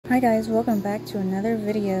Hi guys, welcome back to another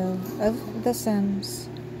video of The Sims.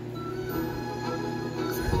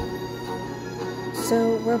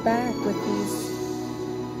 So we're back with these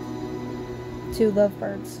two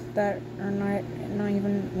lovebirds that are not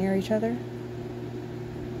even near each other.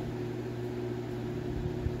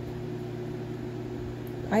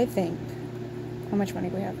 I think. How much money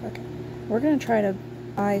do we have? Okay. We're gonna try to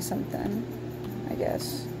buy something, I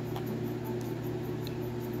guess,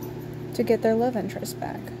 to get their love interest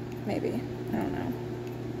back. Maybe. I don't know.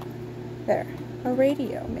 There. A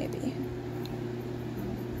radio, maybe.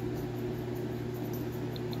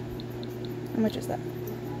 How much is that?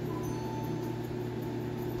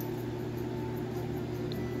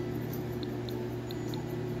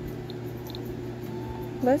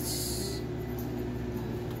 Let's...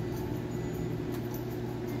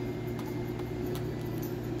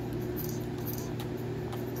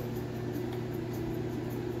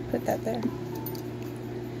 put that there.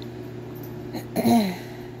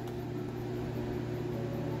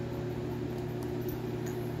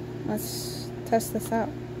 Let's test this out.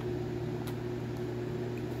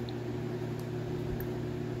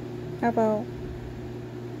 How about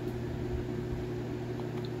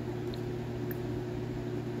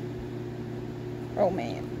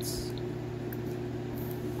romance?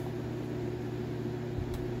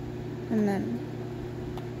 And then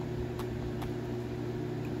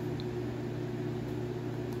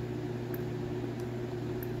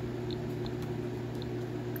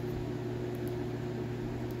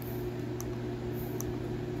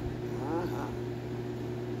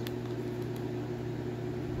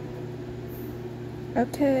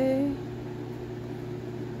okay.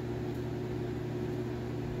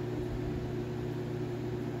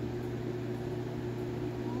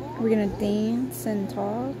 Are we gonna dance and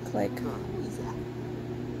talk? Like,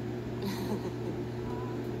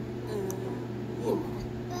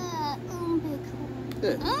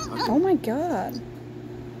 oh my god.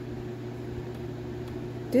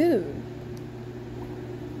 Dude.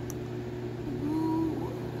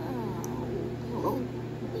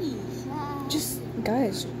 Just,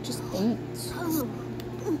 guys, just dance.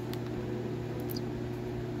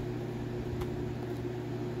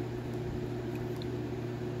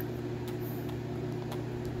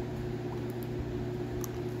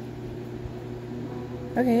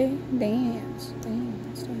 Okay, dance,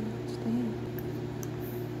 dance, dance, dance.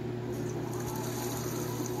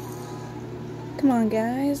 Come on,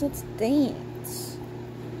 guys, let's dance.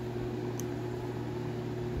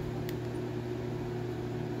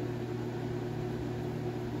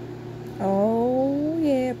 Oh,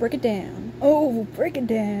 yeah, break it down. Oh, break it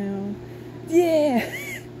down. Yeah.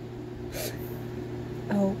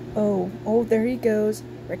 Oh, there he goes.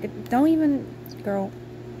 Break it. Don't even, girl.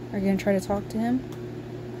 Are you gonna try to talk to him?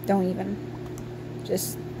 Don't even.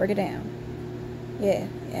 Just break it down. Yeah.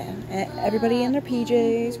 Everybody in their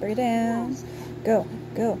PJs. Break it down. Go.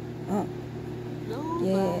 Oh.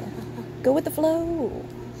 Yeah. Go with the flow.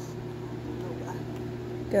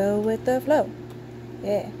 Go with the flow.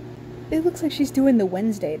 Yeah. It looks like she's doing the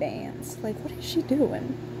Wednesday dance. Like, what is she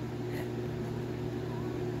doing?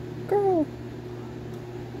 Girl.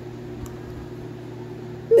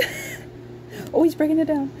 Oh, he's breaking it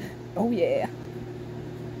down. Oh, yeah.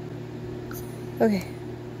 Okay.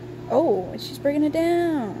 Oh, she's breaking it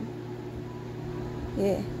down.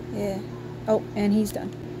 Yeah. Oh, and he's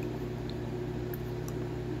done.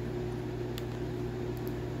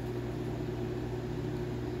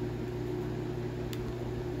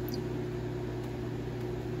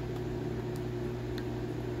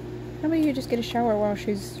 How about you just get a shower while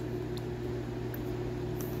she's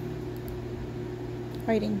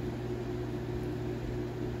fighting?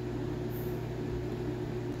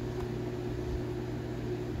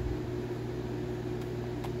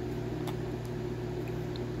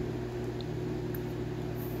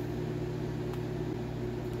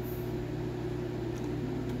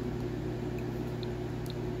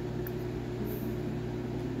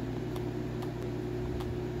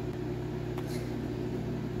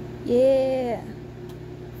 Yeah.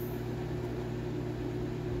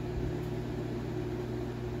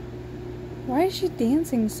 Why is she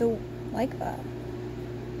dancing so like that?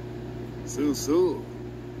 So. Sure.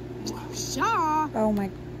 Oh my.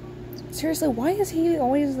 Seriously, why is he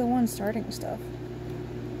always the one starting stuff?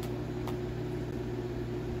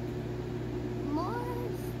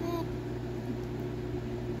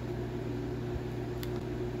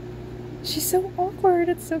 She's so awkward.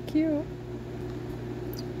 It's so cute.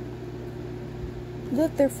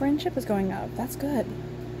 Look, their friendship is going up. That's good.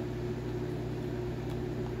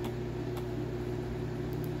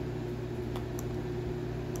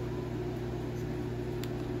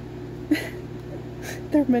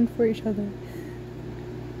 They're meant for each other.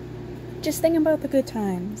 Just think about the good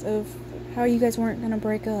times of how you guys weren't gonna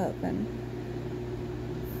break up and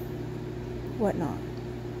whatnot.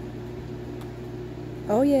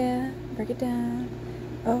 Oh yeah, break it down.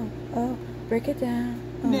 Oh, break it down.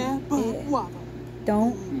 Oh, yeah.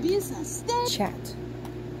 Don't chat.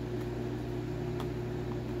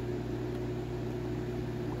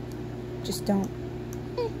 Just don't.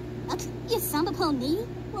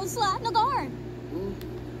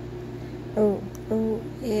 Oh,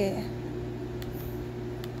 yeah.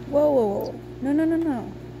 Whoa.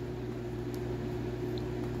 No.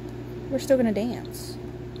 We're still gonna dance.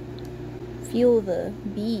 Feel the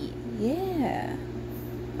beat. Yeah.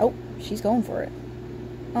 Oh, she's going for it.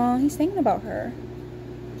 Oh, he's thinking about her.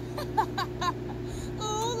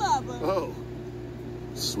 Oh,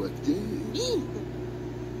 sweat game.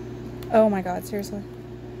 Oh my god, seriously.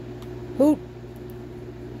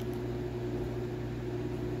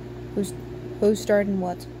 Who's starting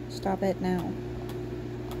what? Stop it now.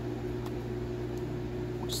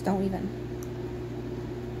 Just don't even.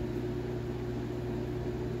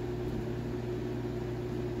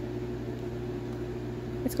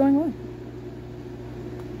 What's going on?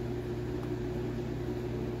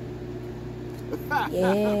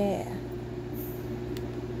 Yeah.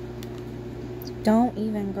 Don't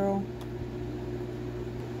even, girl.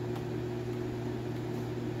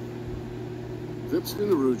 Vipskin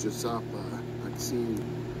Aruja Sapa, Maxine.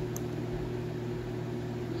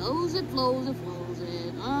 Flows it.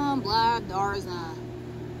 Black Darza.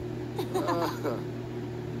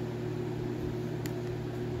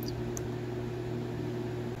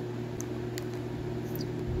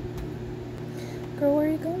 Girl, where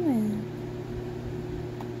are you going?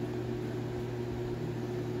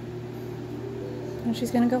 Oh,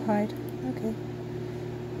 she's gonna go hide. Okay.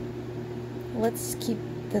 Let's keep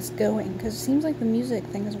this going, because it seems like the music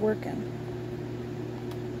thing is working.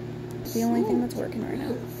 It's the only thing that's working right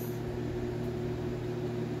now.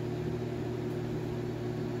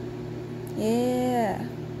 Yeah.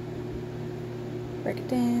 Break it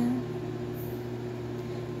down.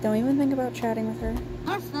 Don't even think about chatting with her.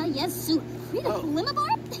 Let's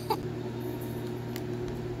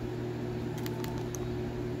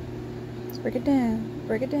break it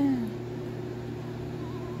down.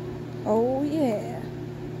 Oh yeah.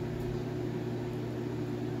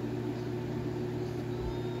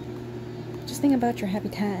 Just think about your happy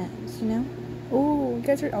times, you know? Oh, you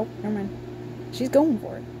guys are... Oh, never mind. She's going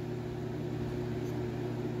for it.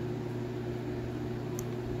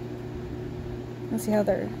 Let's see how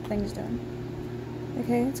their thing's doing.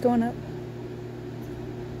 Okay, it's going up.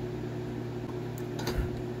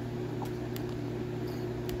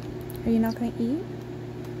 Are you not gonna eat?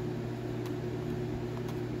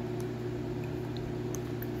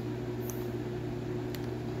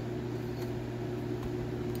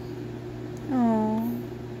 Oh.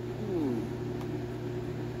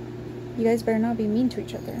 You guys better not be mean to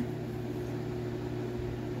each other.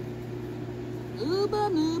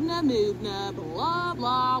 Blah,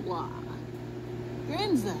 blah, blah.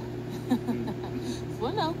 Grinza.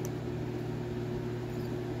 Bueno.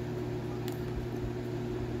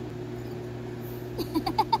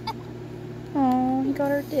 Oh, he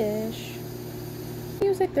got her dish.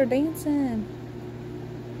 Music, they're dancing.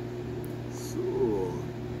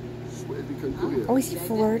 Oh, is he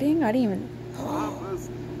flirting? I didn't even...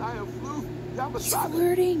 He's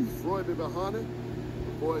flirting.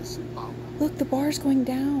 Look, the bar's going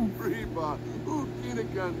down.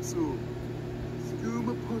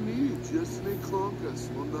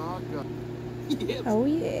 Oh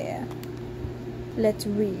yeah. Let's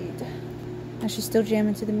read. Now she's still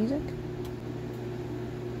jamming to the music?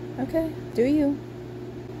 Okay, do you.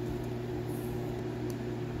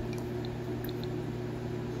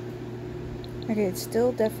 Okay, it's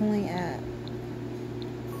still definitely at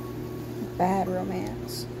bad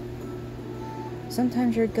romance.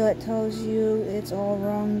 Sometimes your gut tells you it's all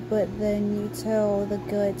wrong, but then you tell the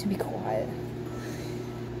gut to be quiet.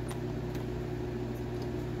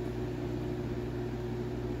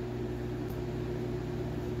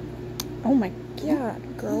 Oh my god,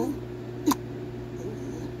 girl.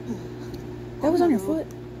 That was on your foot.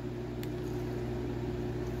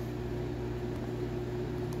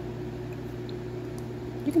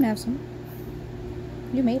 You can have some.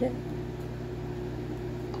 You made it.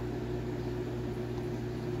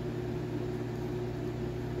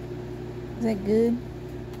 Is that good?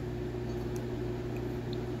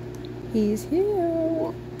 He's here.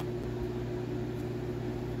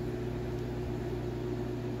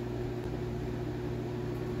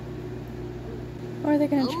 Or are they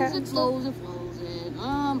gonna chat and stuff?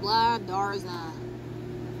 Blah, Darzan.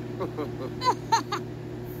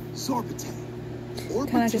 Sorbete.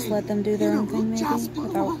 Can I just let them do their own thing, maybe?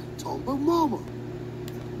 Without... Tomba Mama.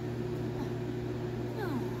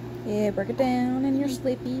 Yeah, break it down in your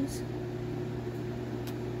sleepies.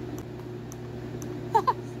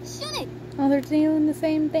 Shut it! Oh, they're doing the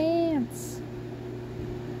same dance.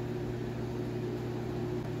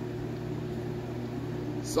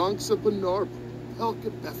 Zonxa Benorp.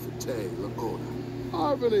 Helka Befete Lagona.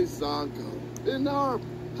 Arvane Zonko. Benarp.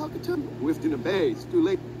 Helkatum. Wifting a bay, it's too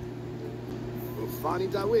late. Fani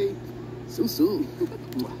Dawi. Susu.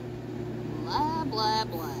 Blah, blah,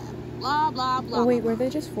 blah. Blah, blah, blah. Oh, wait, blah, were they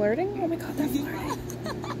just flirting? Oh my god, they're flirting.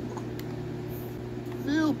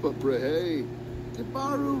 Filpa Brehe.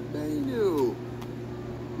 Tibaru Benu.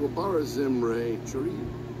 Wabara Zimre. Churi.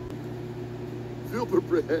 Filpa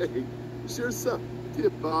Brehe. Shirsa.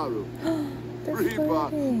 Tibaru. They're Reba.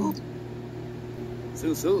 flirting.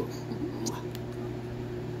 Susu.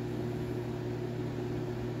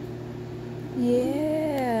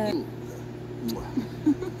 Yeah.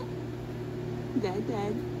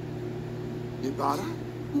 Dad. Ibara.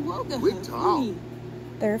 Welcome. Wig Tom.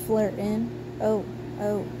 They're flirting. Oh,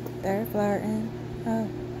 they're flirting. Oh.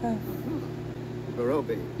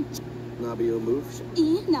 Barobe. Nabio moves.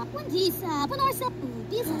 They're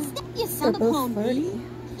They're both flirty.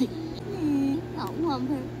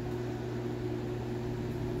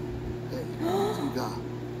 Hey, Tiga.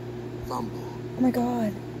 Fumble. Oh my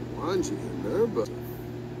god. Wanji Nerba.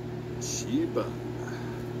 Shiba.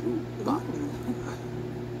 Dubata.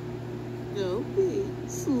 Go be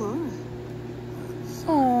smart.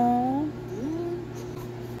 Aww.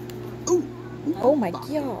 Oh. Oh my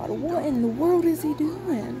god, what in the world is he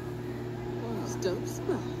doing? Dope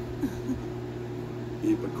spot.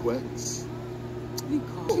 Iba Quex.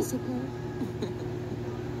 Because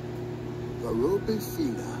Barobe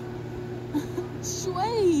Fina.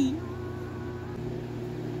 Sway.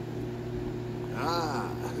 Ah.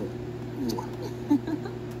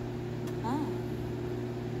 Ah.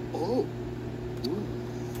 Oh.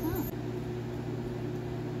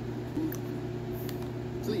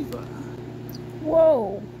 Cleaver.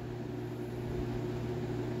 Whoa.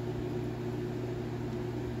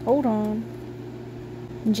 Hold on.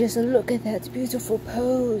 Just look at that beautiful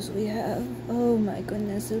pose we have. Oh my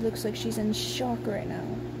goodness, it looks like she's in shock right now.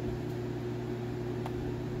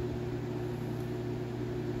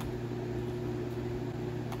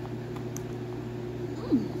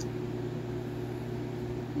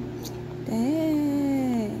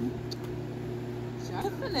 Dang.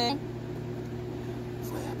 Sharpening.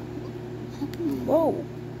 Flap. Whoa.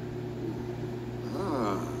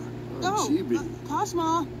 Ah. Oh, Chibi.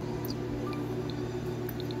 Cosmo.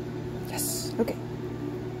 Yes. Okay.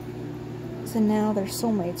 So now they're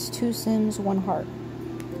soulmates. 2 Sims, 1 heart.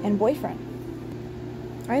 And boyfriend.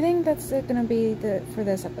 I think that's it gonna be for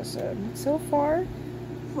this episode. So far,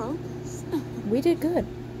 Focus. we did good.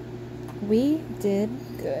 We did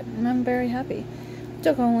good. And I'm very happy. It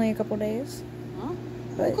took only a couple days. Huh?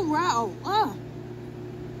 But Look around. Ah.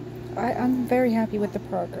 I'm very happy with the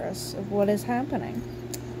progress of what is happening.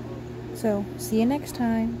 So, see you next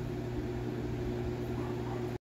time.